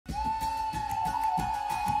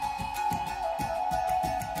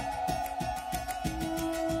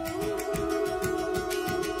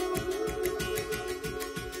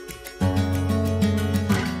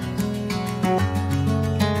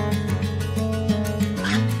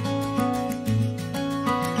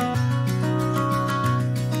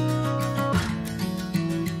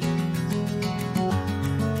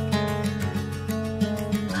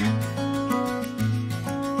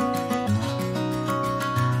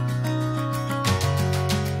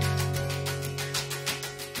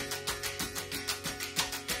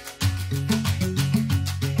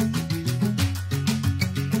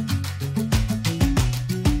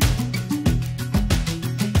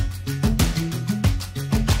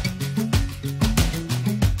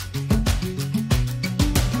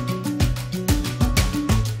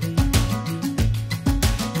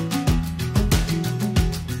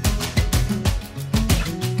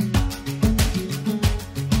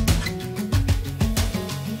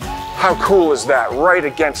How cool is that? Right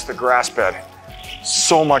against the grass bed.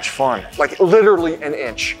 So much fun. Like literally an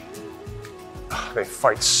inch. They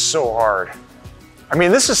fight so hard. I mean,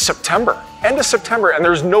 this is September, end of September, and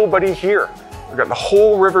there's nobody here. We've got the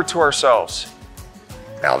whole river to ourselves.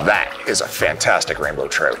 Now that is a fantastic rainbow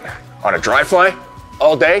trout. On a dry fly,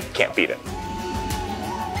 all day, can't beat it.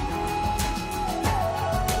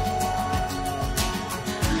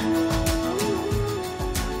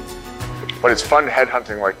 But it's fun head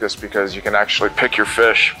hunting like this because you can actually pick your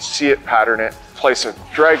fish, see it, pattern it, place a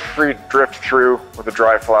drag-free drift through with a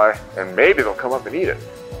dry fly, and maybe they'll come up and eat it.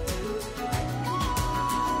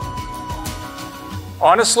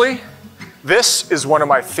 Honestly, this is one of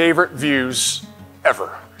my favorite views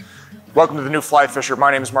ever. Welcome to the New Fly Fisher. My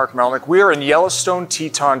name is Mark Melnyk. We are in Yellowstone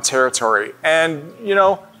Teton Territory. And you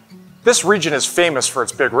know, this region is famous for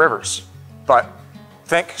its big rivers. But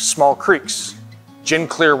think small creeks, gin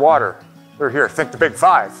clear water. They're here. Think the big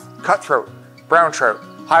five: cutthroat, brown trout,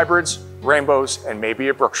 hybrids, rainbows, and maybe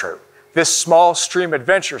a brook trout. This small stream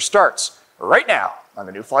adventure starts right now on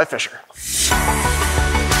the New Fly Fisher.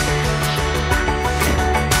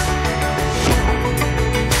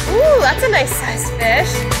 Ooh, that's a nice sized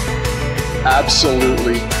fish.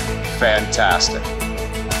 Absolutely fantastic.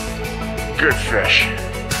 Good fish.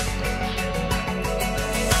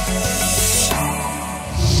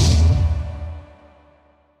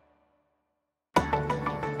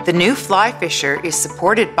 The New Fly Fisher is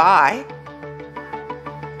supported by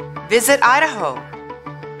Visit Idaho,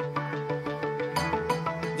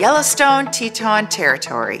 Yellowstone Teton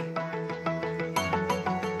Territory,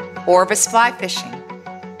 Orbis Fly Fishing,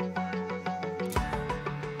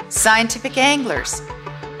 Scientific Anglers,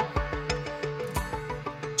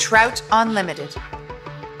 Trout Unlimited,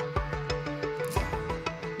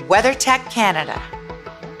 WeatherTech Canada,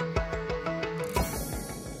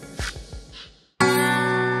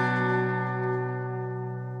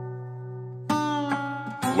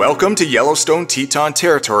 Welcome to Yellowstone Teton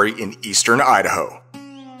Territory in eastern Idaho.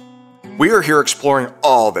 We are here exploring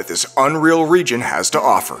all that this unreal region has to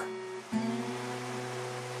offer.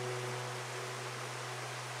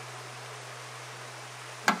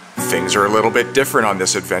 Things are a little bit different on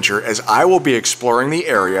this adventure as I will be exploring the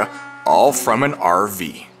area all from an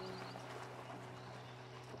RV.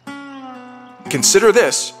 Consider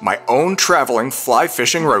this my own traveling fly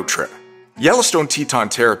fishing road trip. Yellowstone Teton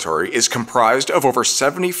Territory is comprised of over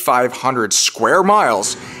 7,500 square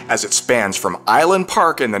miles as it spans from Island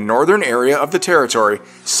Park in the northern area of the territory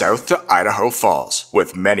south to Idaho Falls,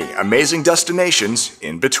 with many amazing destinations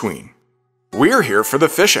in between. We're here for the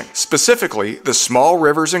fishing, specifically the small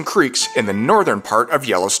rivers and creeks in the northern part of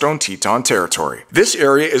Yellowstone Teton Territory. This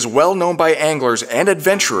area is well known by anglers and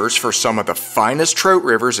adventurers for some of the finest trout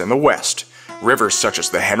rivers in the West. Rivers such as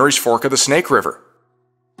the Henry's Fork of the Snake River,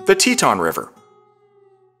 the Teton River,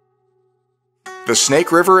 the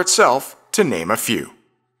Snake River itself, to name a few.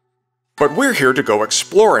 But we're here to go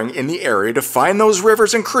exploring in the area to find those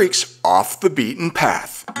rivers and creeks off the beaten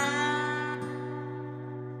path.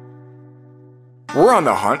 We're on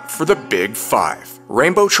the hunt for the big five: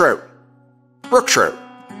 rainbow trout, brook trout,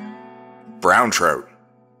 brown trout,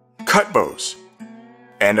 cutbows,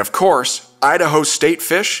 and of course, Idaho's state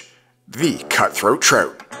fish, the cutthroat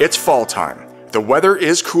trout. It's fall time. The weather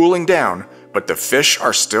is cooling down, but the fish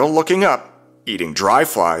are still looking up, eating dry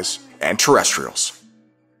flies and terrestrials.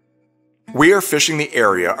 We are fishing the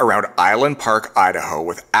area around Island Park, Idaho,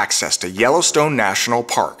 with access to Yellowstone National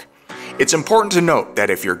Park. It's important to note that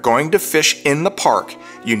if you're going to fish in the park,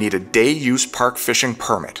 you need a day-use park fishing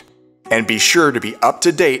permit. And be sure to be up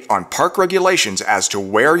to date on park regulations as to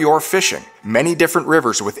where you're fishing. Many different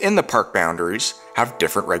rivers within the park boundaries have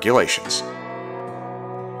different regulations.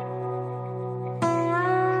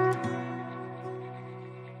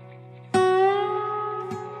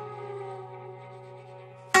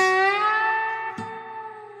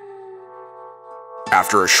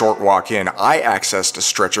 After a short walk in, I accessed a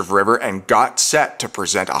stretch of river and got set to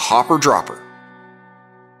present a hopper dropper.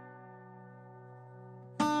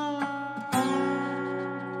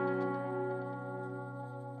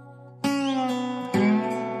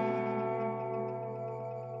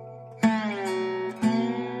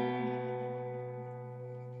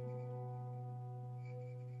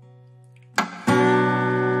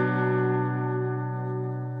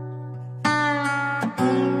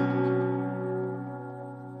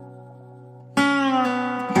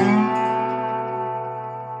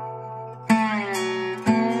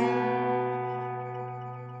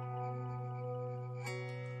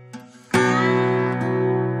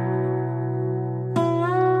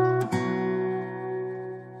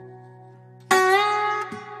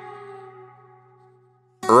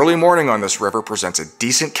 early morning on this river presents a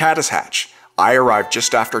decent caddis hatch. I arrived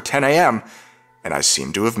just after 10 a.m. and I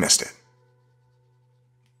seem to have missed it.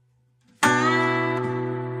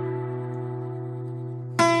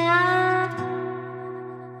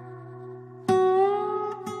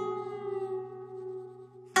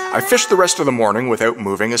 I fished the rest of the morning without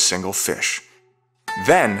moving a single fish.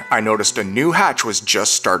 Then I noticed a new hatch was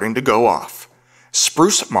just starting to go off.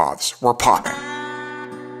 Spruce moths were popping.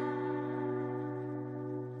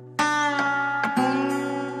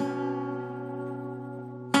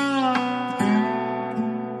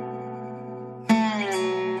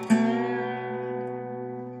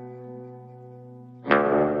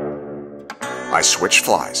 I switched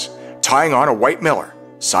flies, tying on a white miller,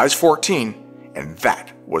 size 14, and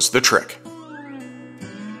that was the trick.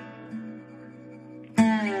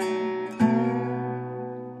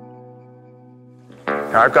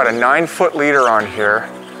 Now I've got a 9-foot leader on here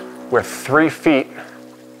with 3 feet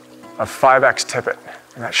of 5X tippet,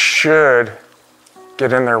 and that should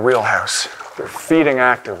get in their wheelhouse. They're feeding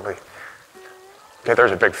actively. Okay,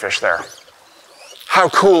 there's a big fish there. How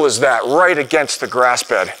cool is that? Right against the grass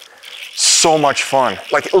bed. So much fun,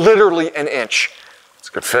 like literally an inch. It's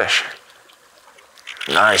a good fish.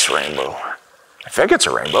 Nice rainbow. I think it's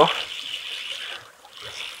a rainbow.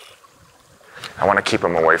 I want to keep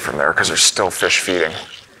them away from there because there's still fish feeding.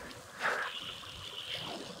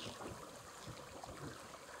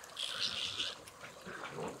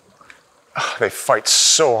 Oh, they fight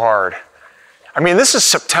so hard. I mean, this is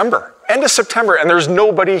September, end of September, and there's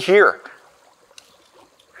nobody here.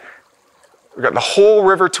 We've got the whole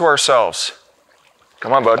river to ourselves.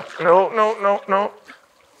 Come on, bud. No, no, no, no.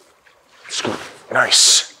 Scoop.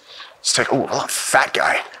 Nice. Let's take, ooh, a fat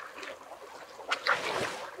guy.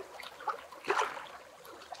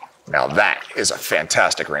 Now that is a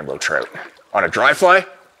fantastic rainbow trout. On a dry fly,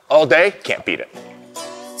 all day, can't beat it.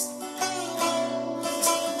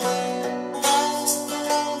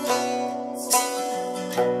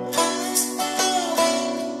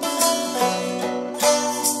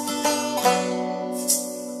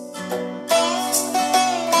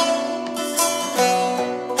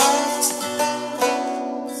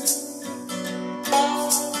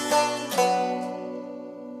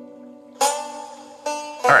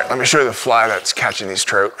 All right, let me show you the fly that's catching these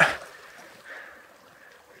trout.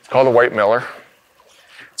 It's called a white miller.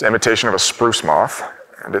 It's an imitation of a spruce moth,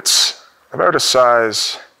 and it's about a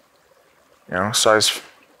size, size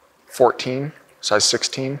 14, size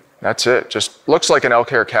 16. That's it. Just looks like an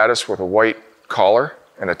elk hair caddis with a white collar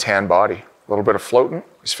and a tan body. A little bit of floating.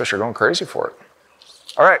 These fish are going crazy for it.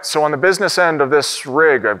 All right, so on the business end of this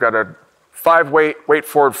rig, I've got a 5-weight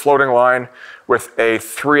forward floating line with a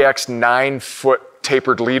 3X 9-foot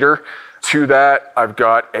tapered leader. To that, I've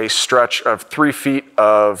got a stretch of 3 feet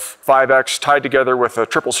of 5X tied together with a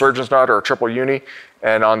triple surgeon's knot or a triple uni.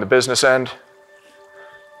 And on the business end,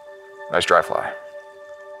 nice dry fly.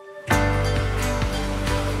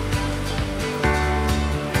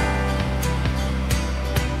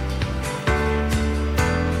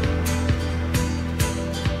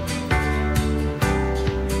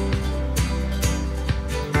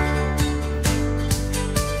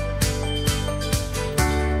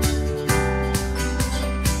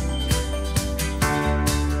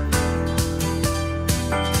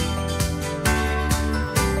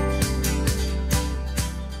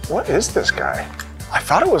 What is this guy? I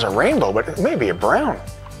thought it was a rainbow, but it may be a brown.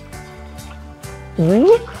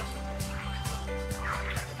 It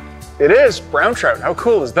is brown trout. How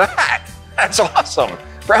cool is that? That's awesome.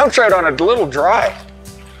 Brown trout on a little dry.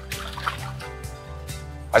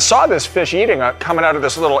 I saw this fish eating coming out of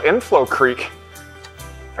this little inflow creek.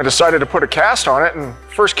 I decided to put a cast on it, and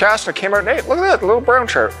first cast it came out and ate. Look at that, little brown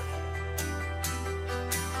trout.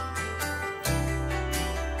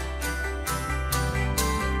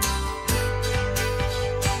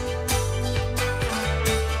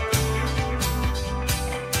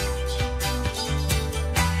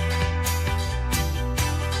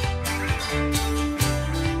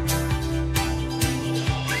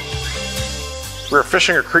 We were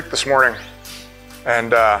fishing a creek this morning,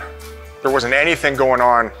 and there wasn't anything going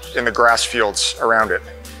on in the grass fields around it.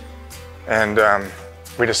 And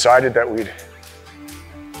we decided that we'd,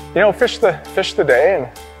 fish the day and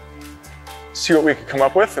see what we could come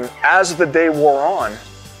up with. And as the day wore on,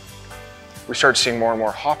 we started seeing more and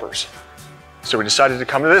more hoppers. So we decided to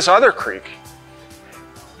come to this other creek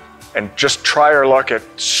and just try our luck at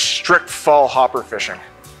strict fall hopper fishing.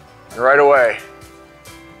 And right away,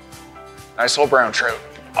 nice little brown trout.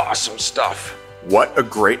 Awesome stuff. What a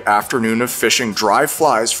great afternoon of fishing dry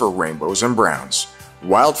flies for rainbows and browns.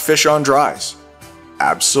 Wild fish on dries.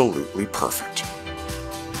 Absolutely perfect.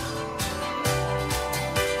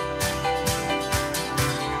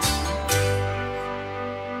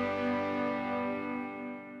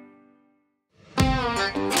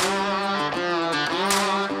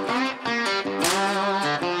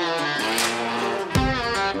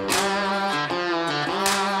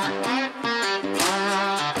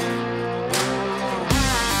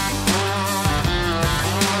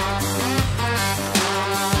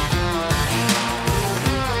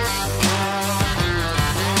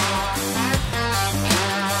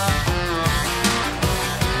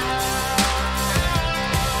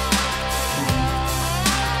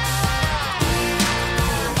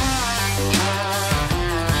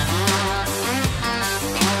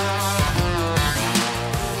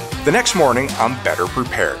 The next morning, I'm better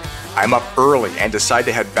prepared. I'm up early and decide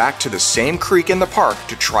to head back to the same creek in the park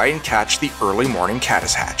to try and catch the early morning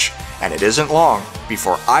caddis hatch. And it isn't long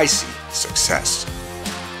before I see success.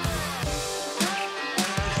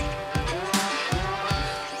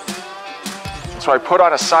 So I put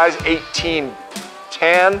on a size 18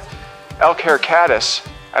 tan elk hair caddis,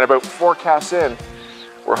 and about 4 casts in,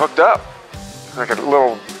 we're hooked up. Like a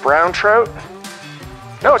little brown trout.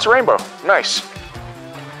 No, it's a rainbow. Nice.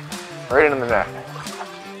 Right into the net.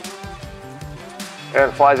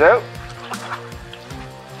 And it flies out.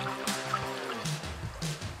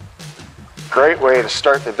 Great way to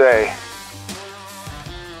start the day.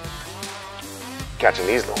 Catching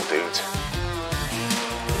these little dudes.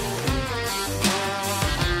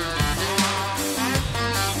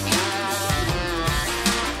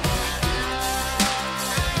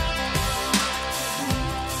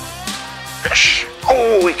 Fish.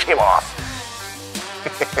 Oh, he came off.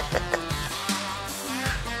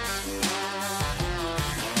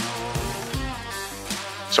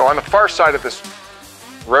 So on the far side of this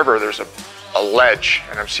river, there's a ledge,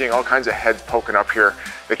 and I'm seeing all kinds of heads poking up here.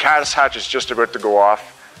 The caddis hatch is just about to go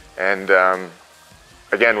off, and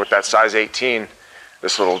again, with that size 18,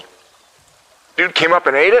 this little dude came up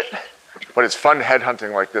and ate it. But it's fun head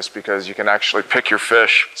hunting like this because you can actually pick your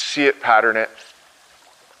fish, see it, pattern it,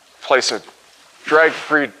 place a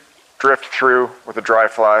drag-free drift through with a dry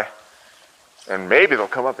fly, and maybe they'll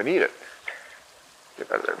come up and eat it. Get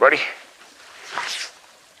out of there, buddy.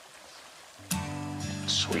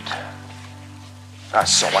 Sweet.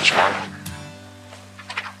 That's so much fun.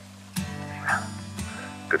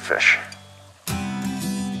 Good fish.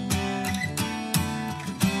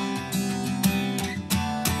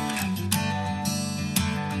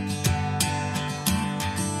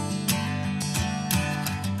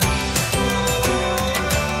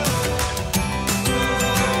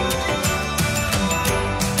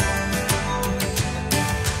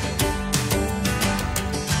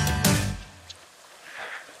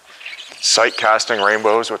 Sight casting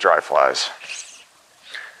rainbows with dry flies.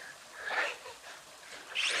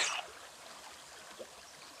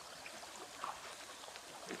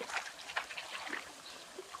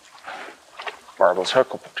 Barbel's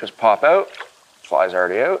hook will just pop out. Fly's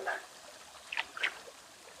already out.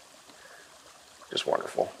 Just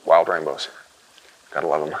wonderful. Wild rainbows. Gotta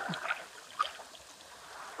love them.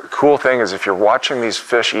 The cool thing is if you're watching these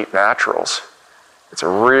fish eat naturals, it's a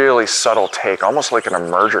really subtle take, almost like an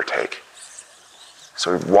emerger take.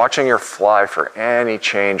 So watching your fly for any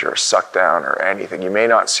change or suck down or anything, you may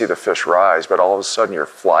not see the fish rise, but all of a sudden your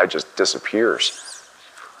fly just disappears.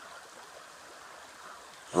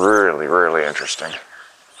 Really, really interesting.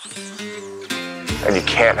 And you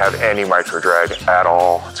can't have any micro drag at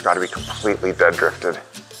all. It's got to be completely dead drifted.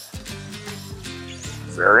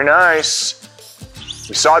 Very nice.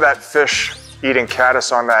 We saw that fish eating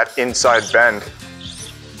caddis on that inside bend.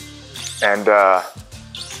 And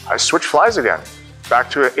I switched flies again. Back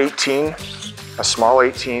to an 18, a small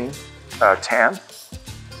 18 tan.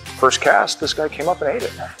 First cast, this guy came up and ate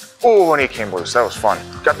it. Oh, and he came loose, that was fun.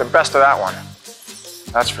 Got the best of that one,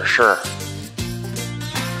 that's for sure.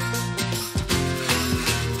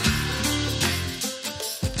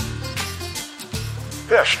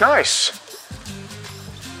 Fish, nice.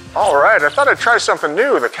 All right, I thought I'd try something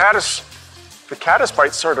new. The caddis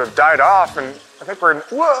bite sort of died off, and I think we're in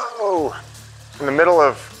the middle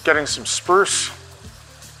of getting some spruce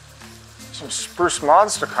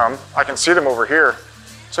moths to come. I can see them over here.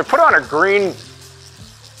 So I put on a green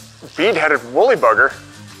bead-headed woolly bugger.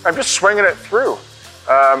 I'm just swinging it through.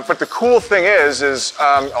 But the cool thing is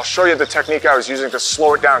I'll show you the technique I was using to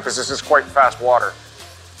slow it down because this is quite fast water.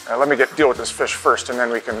 Let me deal with this fish first, and then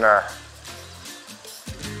we can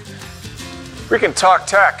talk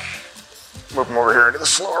tech. Move him over here into the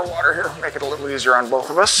slower water here, make it a little easier on both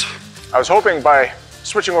of us. I was hoping by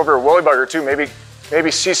switching over a woolly bugger too, maybe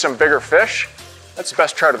see some bigger fish. That's the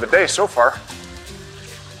best trout of the day so far.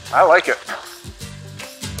 I like it.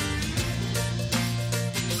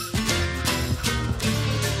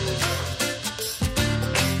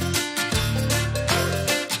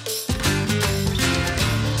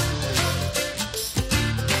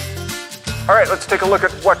 All right, let's take a look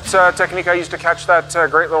at what technique I used to catch that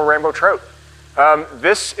great little rainbow trout.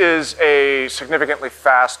 This is a significantly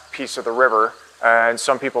fast piece of the river, and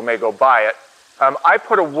some people may go by it. I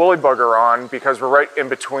put a woolly bugger on because we're right in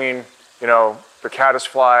between, the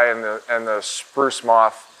caddisfly and the spruce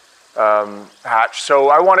moth hatch. So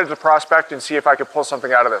I wanted to prospect and see if I could pull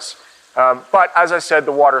something out of this. But as I said,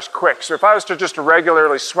 the water's quick. So if I was to just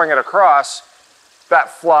regularly swing it across, that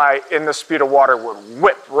fly in the speed of water would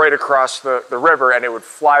whip right across the river and it would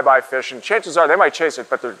fly by fish, and chances are they might chase it,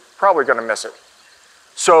 but they're probably gonna miss it.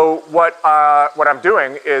 So what I'm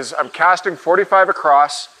doing is I'm casting 45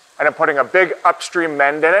 across and I'm putting a big upstream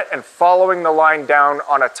mend in it and following the line down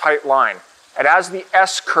on a tight line. And as the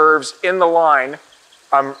S curves in the line,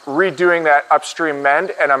 I'm redoing that upstream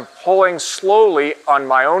mend and I'm pulling slowly on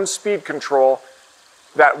my own speed control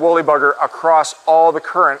that woolly bugger across all the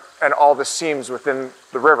current and all the seams within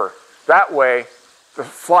the river. That way, the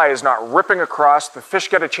fly is not ripping across, the fish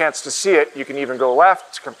get a chance to see it, you can even go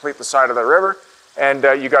left to complete the side of the river, and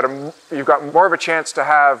you've got more of a chance to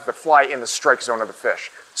have the fly in the strike zone of the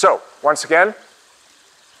fish. So, once again,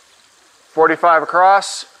 45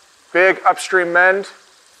 across, big upstream mend,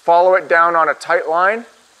 follow it down on a tight line.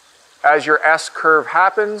 As your S curve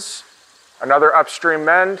happens, another upstream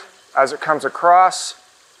mend. As it comes across,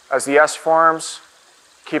 as the S forms,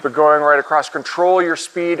 keep it going right across. Control your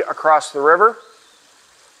speed across the river,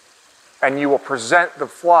 and you will present the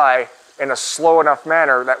fly in a slow enough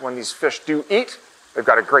manner that when these fish do eat, they've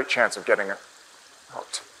got a great chance of getting it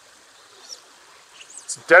hooked.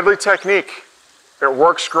 It's a deadly technique. It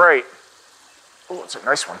works great. Oh, it's a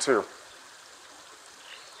nice one too.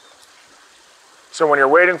 So when you're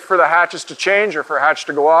waiting for the hatches to change or for a hatch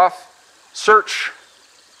to go off, search.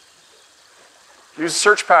 Use a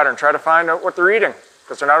search pattern. Try to find out what they're eating,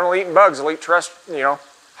 because they're not only eating bugs, they'll eat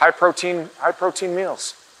high protein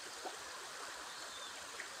meals.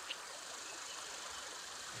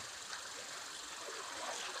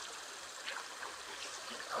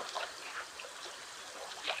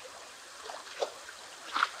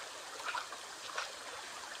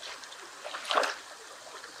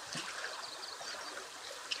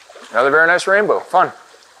 Another very nice rainbow, fun.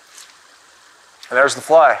 And there's the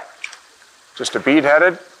fly. Just a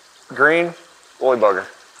bead-headed, green woolly bugger.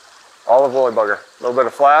 Olive woolly bugger. A little bit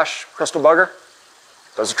of flash, crystal bugger.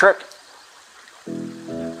 Does the trick.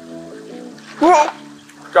 Whoa!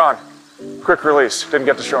 Gone. Quick release. Didn't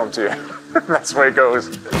get to show them to you. That's the way it goes.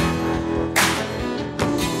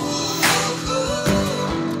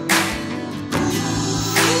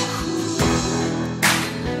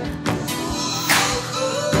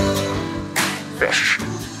 Fish.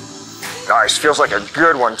 Nice, feels like a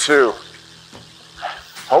good one too.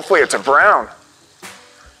 Hopefully it's a brown.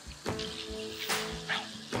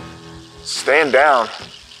 Staying down.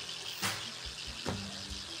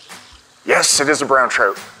 Yes, it is a brown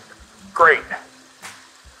trout. Great.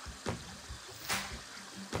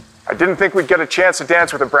 I didn't think we'd get a chance to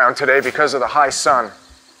dance with a brown today because of the high sun.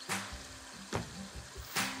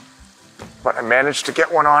 But I managed to get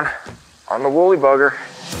one on the woolly bugger.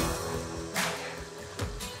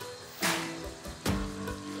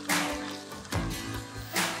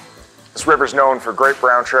 This river's known for great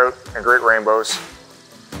brown trout and great rainbows.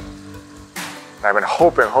 And I've been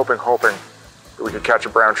hoping that we could catch a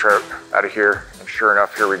brown trout out of here, and sure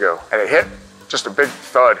enough, here we go. And it hit, just a big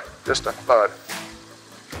thud, just a thud.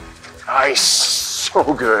 Nice,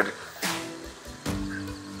 so good.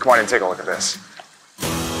 Come on and take a look at this.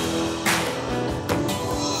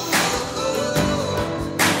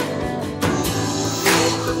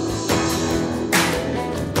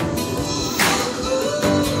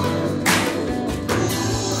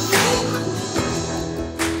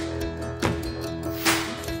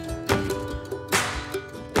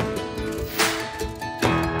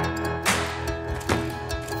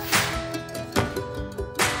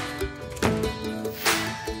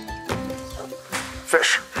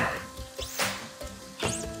 Fish.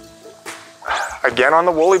 Again on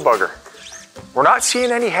the woolly bugger. We're not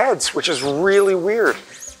seeing any heads, which is really weird.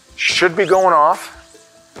 Should be going off.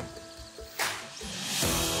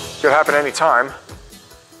 Could happen anytime.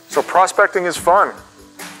 So prospecting is fun.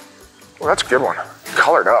 Well, that's a good one.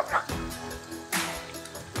 Colored up.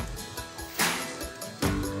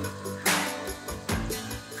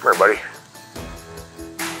 Come here, buddy.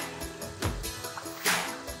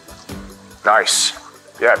 Nice.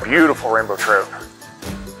 Yeah, beautiful rainbow trout.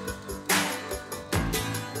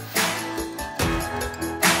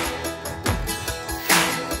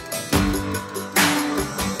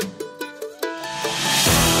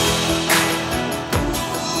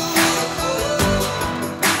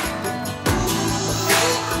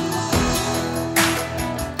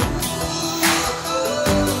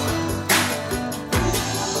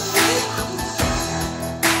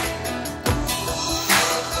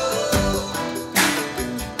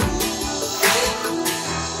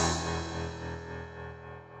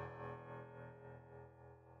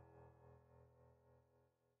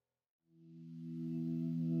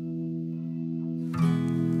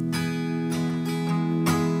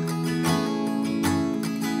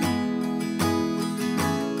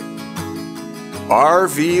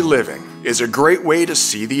 RV living is a great way to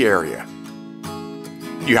see the area.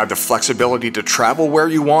 You have the flexibility to travel where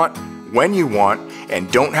you want, when you want,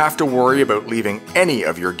 and don't have to worry about leaving any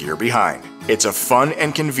of your gear behind. It's a fun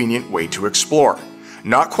and convenient way to explore.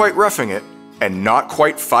 Not quite roughing it, and not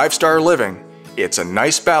quite five-star living. It's a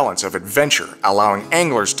nice balance of adventure, allowing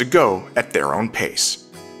anglers to go at their own pace.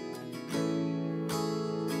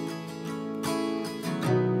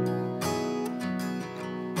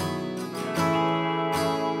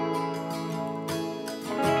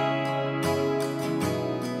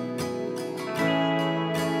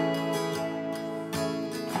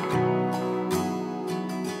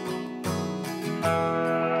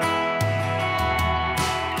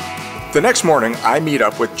 The next morning, I meet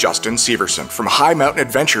up with Justin Severson from High Mountain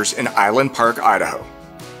Adventures in Island Park, Idaho.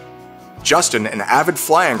 Justin, an avid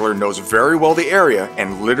fly angler, knows very well the area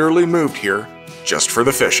and literally moved here just for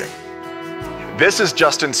the fishing. This is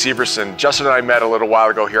Justin Severson. Justin and I met a little while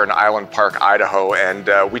ago here in Island Park, Idaho,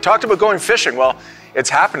 and we talked about going fishing. Well, it's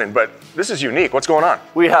happening, but this is unique. What's going on?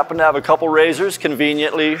 We happen to have a couple razors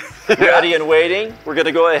conveniently ready and waiting. We're going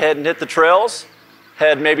to go ahead and hit the trails,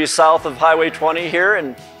 head maybe south of Highway 20 here,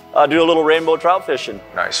 and do a little rainbow trout fishing.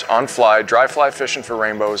 Nice. On fly, dry fly fishing for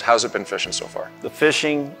rainbows. How's it been fishing so far? The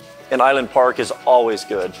fishing in Island Park is always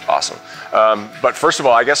good. Awesome. But first of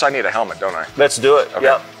all, I guess I need a helmet, don't I? Let's do it. Okay.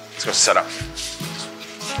 Yep. Let's go set up.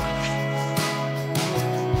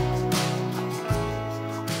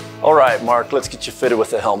 All right, Mark, let's get you fitted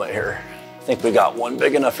with a helmet here. I think we got one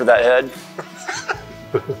big enough for that head.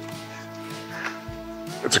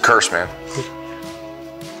 It's a curse, man.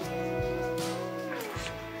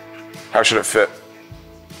 How should it fit?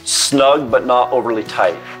 Snug, but not overly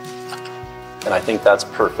tight. And I think that's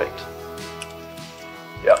perfect.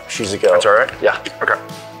 Yep, she's a go. That's all right? Yeah. Okay.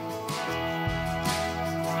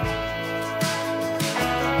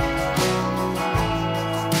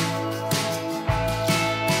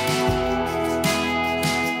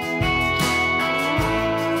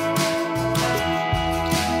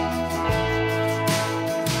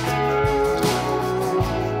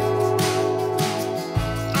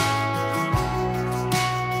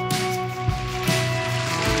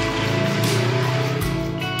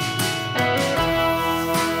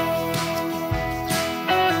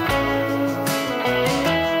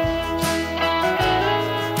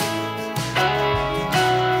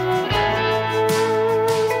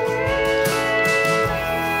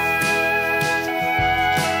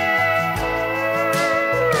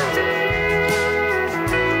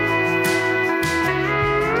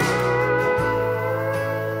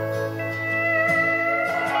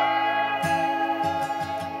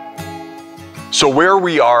 So where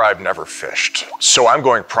we are, I've never fished. So I'm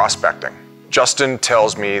going prospecting. Justin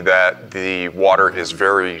tells me that the water is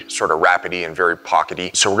very sort of rapidy and very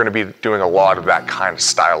pockety. So we're gonna be doing a lot of that kind of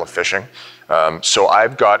style of fishing. So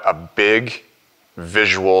I've got a big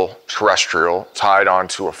visual terrestrial tied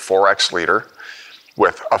onto a 4X leader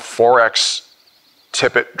with a 4X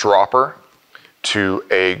tippet dropper to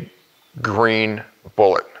a green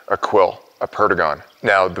bullet, a quill, a perdigon.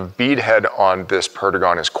 Now the bead head on this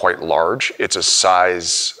perdigon is quite large. It's a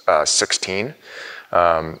size 16.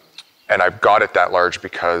 And I've got it that large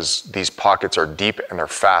because these pockets are deep and they're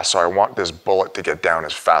fast, so I want this bullet to get down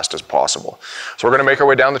as fast as possible. So we're gonna make our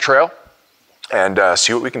way down the trail and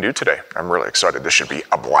see what we can do today. I'm really excited. This should be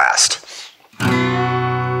a blast.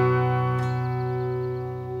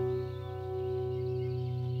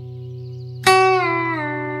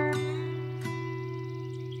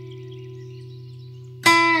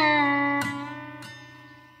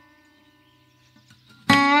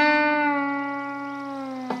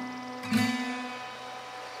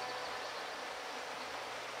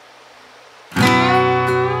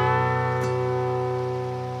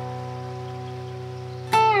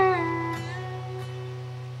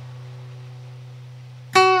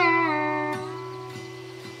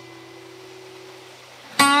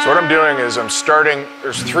 So what I'm doing is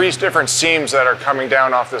there's 3 different seams that are coming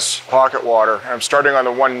down off this pocket water. And I'm starting on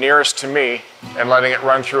the one nearest to me and letting it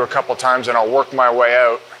run through a couple times, and I'll work my way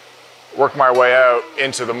out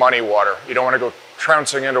into the muddy water. You don't want to go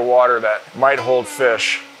trouncing into water that might hold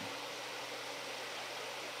fish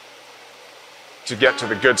to get to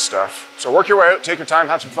the good stuff. So work your way out, take your time,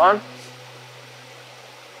 have some fun.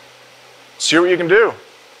 See what you can do.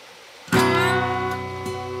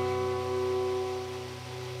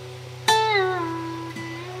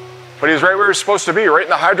 But he's right where he's supposed to be, right in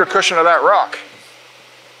the hydro cushion of that rock.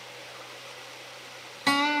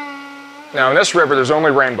 Now in this river, there's only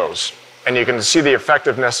rainbows, and you can see the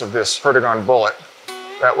effectiveness of this perdigon bullet.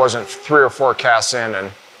 That wasn't 3 or 4 casts in,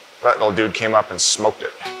 and that little dude came up and smoked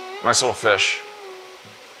it. Nice little fish.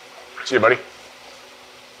 See you, buddy.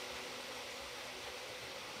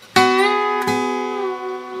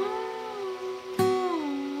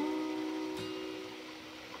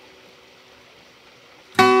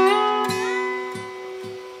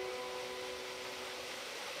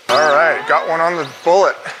 All right, got one on the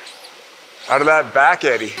bullet out of that back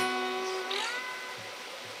eddy.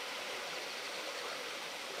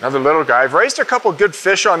 Another little guy. I've raised a couple good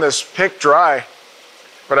fish on this pink dry,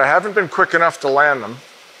 but I haven't been quick enough to land them.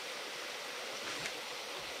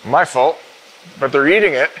 My fault, but they're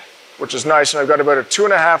eating it, which is nice. And I've got about a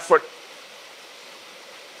 2.5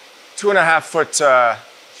 foot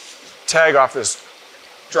tag off this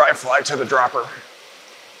dry fly to the dropper.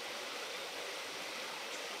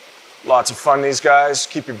 Lots of fun, these guys.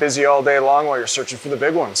 Keep you busy all day long while you're searching for the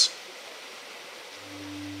big ones.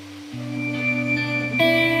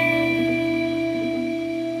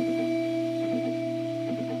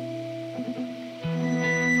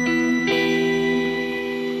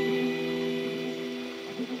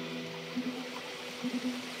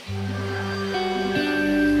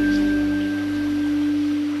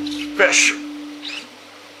 Fish.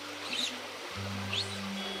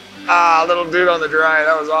 Ah, little dude on the dry,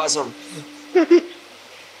 that was awesome.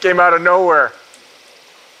 Came out of nowhere.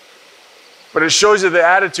 But it shows you the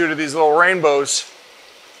attitude of these little rainbows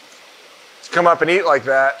to come up and eat like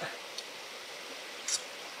that.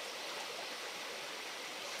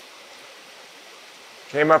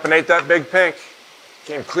 Came up and ate that big pink.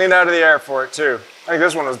 Came clean out of the air for it too. I think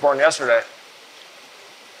this one was born yesterday.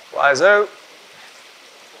 Flies out.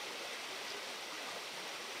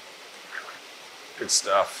 Good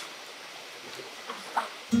stuff.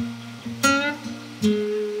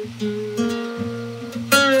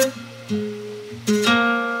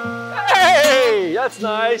 Hey, that's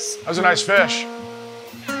nice. That was a nice fish.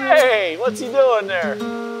 Hey, what's he doing there?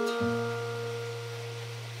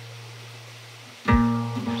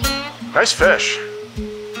 Nice fish.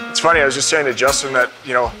 It's funny, I was just saying to Justin that,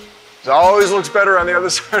 you know, it always looks better on the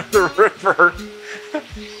other side of the river.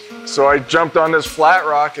 So I jumped on this flat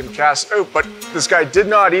rock and cast out, but this guy did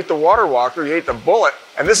not eat the water walker, he ate the bullet.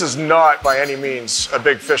 And this is not by any means a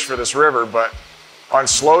big fish for this river, but on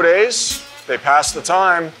slow days, they pass the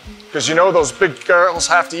time, because you know those big girls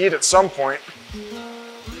have to eat at some point.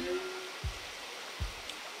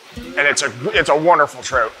 And it's a wonderful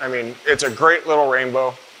trout. I mean, it's a great little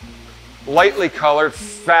rainbow. Lightly colored,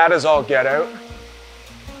 fat as all get out.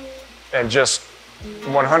 And just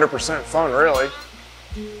 100% fun, really.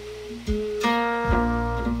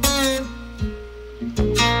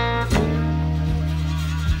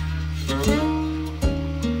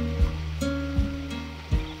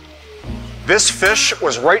 This fish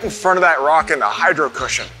was right in front of that rock in the hydro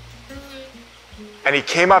cushion. And he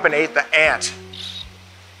came up and ate the ant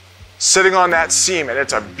sitting on that seam, and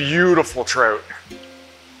it's a beautiful trout.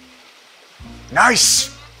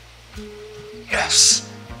 Nice.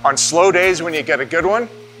 Yes. On slow days when you get a good one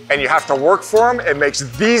and you have to work for them, it makes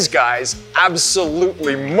these guys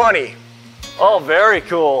absolutely money. Oh, very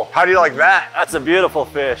cool. How do you like that? That's a beautiful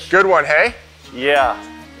fish. Good one, hey? Yeah.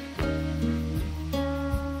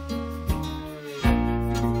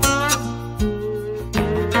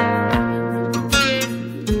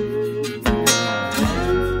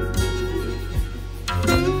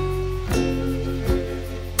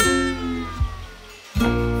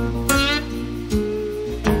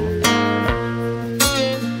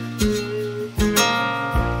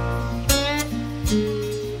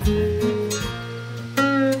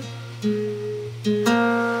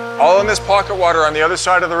 All in this pocket water on the other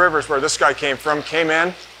side of the river is where this guy came from. Came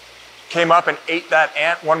in, came up and ate that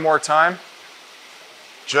ant one more time.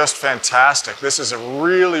 Just fantastic. This is a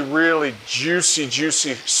really, really juicy,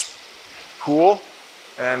 juicy pool.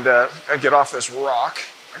 And I get off this rock.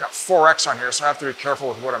 I got 4X on here, so I have to be careful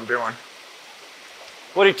with what I'm doing.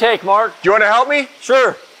 What do you take, Mark? Do you want to help me?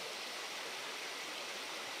 Sure.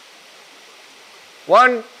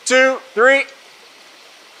 1, 2, 3.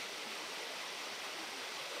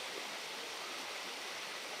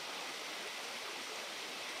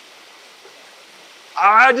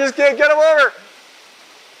 I just can't get him over.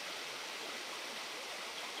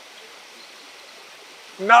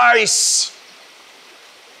 Nice.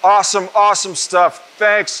 Awesome, awesome stuff.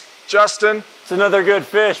 Thanks, Justin. It's another good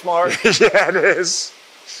fish, Mark. Yeah, it is.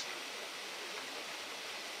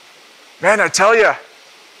 Man, I tell you,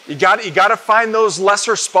 you got to find those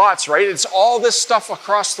lesser spots, right? It's all this stuff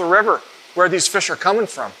across the river where these fish are coming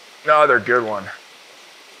from. Another good one.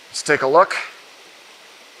 Let's take a look.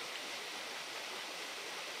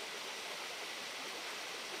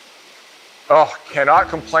 Oh, cannot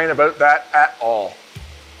complain about that at all.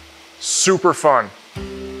 Super fun.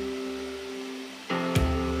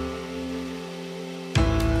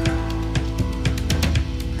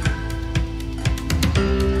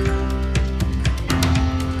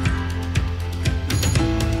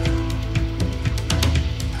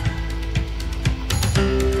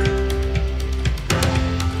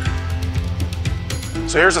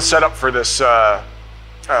 So here's a setup for this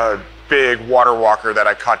big water walker that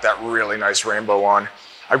I caught that really nice rainbow on.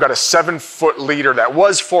 I've got a 7-foot leader that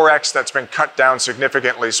was 4X that's been cut down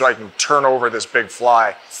significantly so I can turn over this big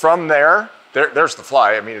fly. From there's the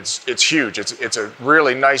fly. I mean, it's huge. It's a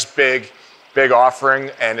really nice big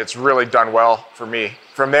offering, and it's really done well for me.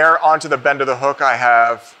 From there onto the bend of the hook, I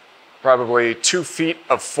have probably 2 feet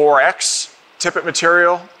of 4X tippet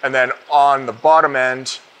material, and then on the bottom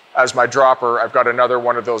end, as my dropper, I've got another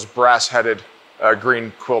one of those brass-headed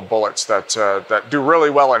green quill bullets that do really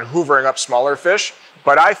well in hoovering up smaller fish.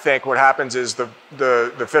 But I think what happens is the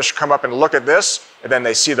fish come up and look at this, and then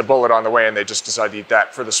they see the bullet on the way and they just decide to eat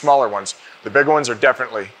that. For the smaller ones, the big ones are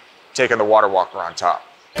definitely taking the water walker on top.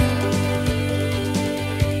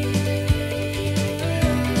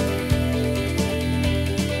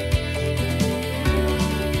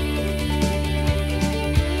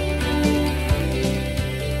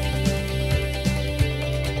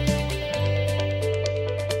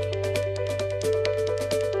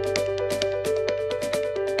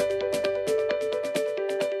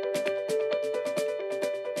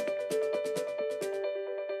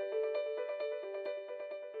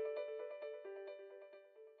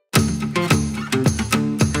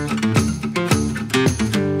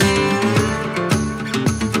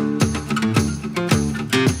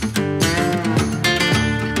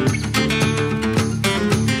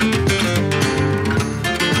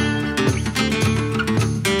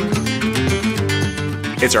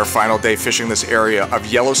 It's our final day fishing this area of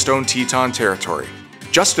Yellowstone Teton Territory.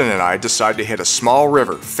 Justin and I decided to hit a small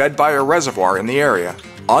river fed by a reservoir in the area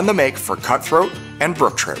on the make for cutthroat and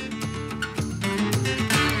brook trout.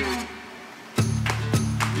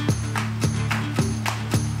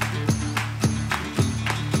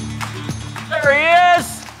 There he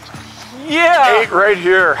is! Yeah! 8 right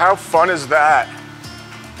here. How fun is that?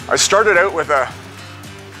 I started out with a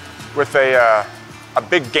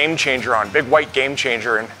big game changer on, big white game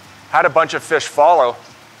changer, and had a bunch of fish follow,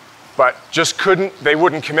 but just they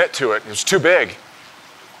wouldn't commit to it. It was too big.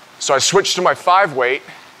 So I switched to my 5 weight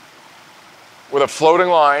with a floating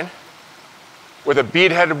line, with a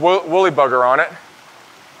bead-headed woolly bugger on it. And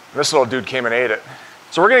this little dude came and ate it.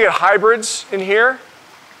 So we're gonna get hybrids in here,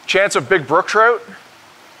 chance of big brook trout,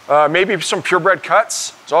 maybe some purebred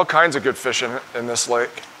cuts. There's all kinds of good fish in this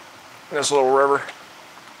lake, in this little river.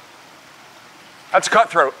 That's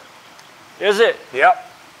cutthroat. Is it? Yep.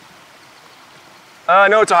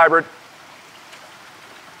 No, it's a hybrid.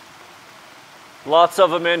 Lots of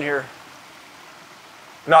them in here.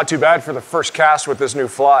 Not too bad for the first cast with this new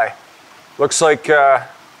fly. Looks like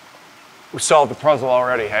we solved the puzzle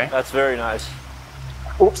already, hey? That's very nice.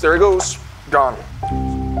 Oops, there he goes. Gone.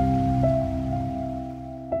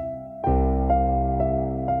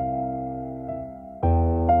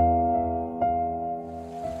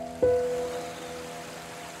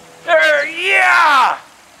 Yeah!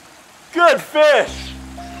 Good fish!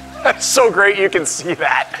 That's so great you can see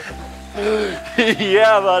that.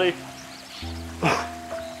 Yeah, buddy.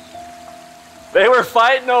 They were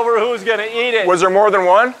fighting over who was gonna eat it. Was there more than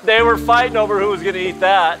one? They were fighting over who was gonna eat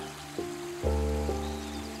that.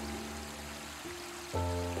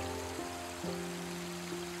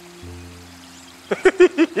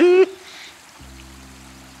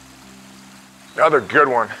 Another good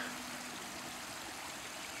one.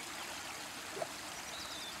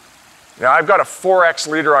 Now I've got a 4X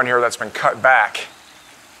leader on here that's been cut back,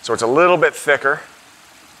 so it's a little bit thicker.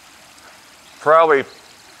 Probably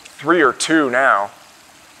 3 or 2 now.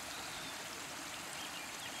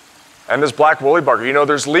 And this black woolly bugger, you know,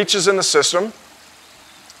 there's leeches in the system,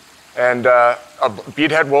 and a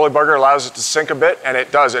beadhead woolly bugger allows it to sink a bit, and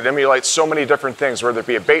it does. It emulates so many different things, whether it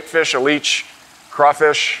be a bait fish, a leech,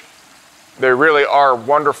 crawfish. They really are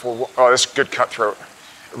wonderful. Oh, this is good cutthroat.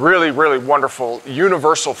 Really, really wonderful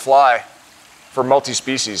universal fly for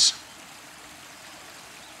multi-species.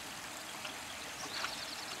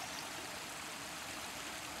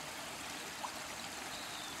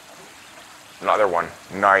 Another one,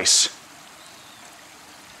 nice.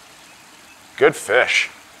 Good fish.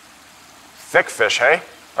 Thick fish, hey?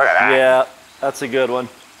 Look at that. Yeah, that's a good one.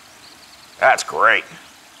 That's great.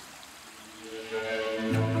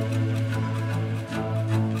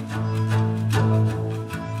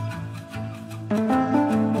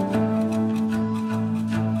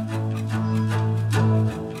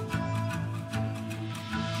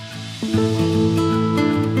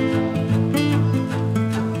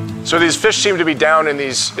 So these fish seem to be down in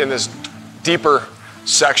this deeper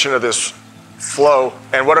section of this flow,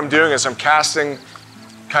 and what I'm doing is I'm casting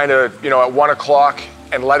kind of, you know, at 1 o'clock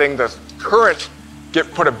and letting the current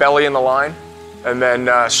put a belly in the line, and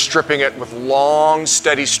then stripping it with long,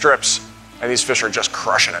 steady strips. And these fish are just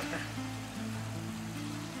crushing it.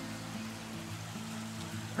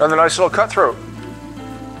 Another nice little cutthroat.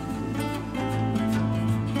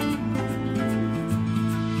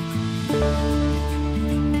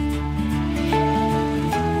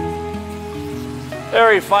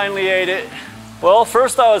 There, he finally ate it. Well,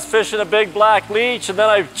 first I was fishing a big black leech, and then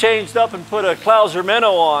I changed up and put a Clouser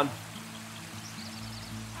minnow on.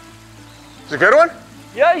 Is it a good one?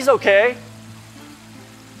 Yeah, he's okay.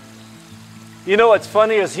 You know what's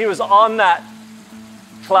funny is he was on that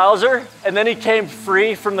Clouser, and then he came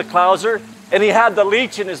free from the Clouser, and he had the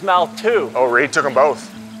leech in his mouth too. Oh, Reed took them both.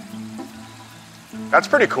 That's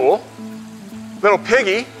pretty cool. Little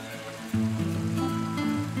piggy.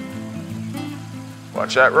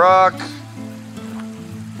 Watch that rock.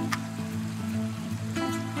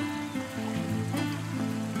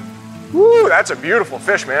 Woo, that's a beautiful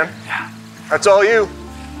fish, man. Yeah. That's all you.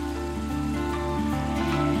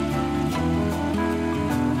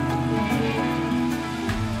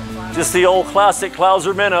 Just the old classic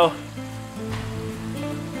Clouser minnow.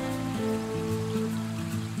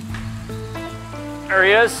 There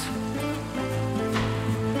he is.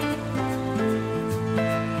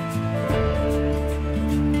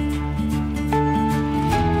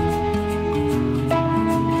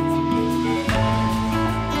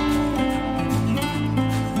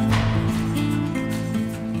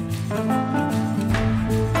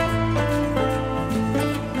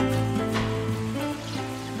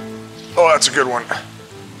 Oh, that's a good one.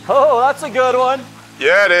 Oh, that's a good one.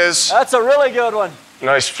 Yeah, it is. That's a really good one.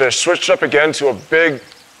 Nice fish. Switched up again to a big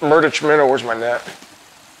Melnyk minnow. Where's my net?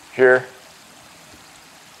 Here.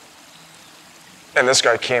 And this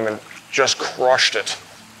guy came and just crushed it.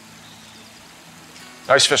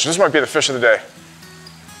 Nice fish. This might be the fish of the day.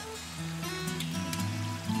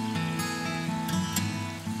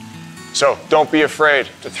 So don't be afraid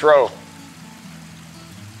to throw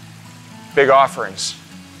big offerings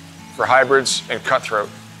for hybrids and cutthroat.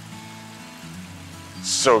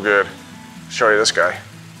 So good. Show you this guy.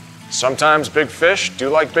 Sometimes big fish do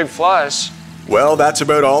like big flies. Well, that's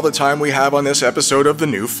about all the time we have on this episode of The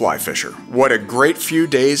New Fly Fisher. What a great few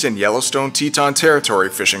days in Yellowstone Teton Territory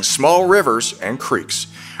fishing small rivers and creeks.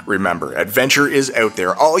 Remember, adventure is out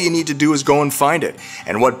there. All you need to do is go and find it.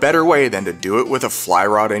 And what better way than to do it with a fly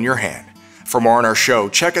rod in your hand? For more on our show,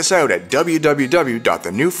 check us out at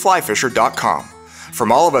www.thenewflyfisher.com. From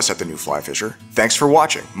all of us at The New Fly Fisher, thanks for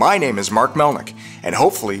watching. My name is Mark Melnyk, and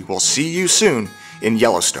hopefully we'll see you soon in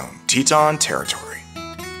Yellowstone Teton Territory.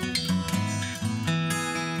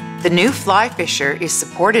 The New Fly Fisher is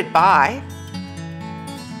supported by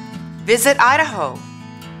Visit Idaho,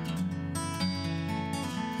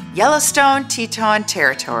 Yellowstone Teton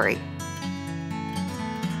Territory,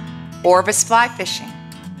 Orvis Fly Fishing,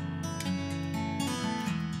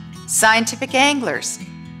 Scientific Anglers,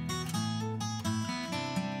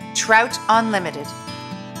 Trout Unlimited,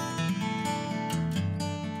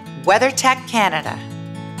 WeatherTech Canada,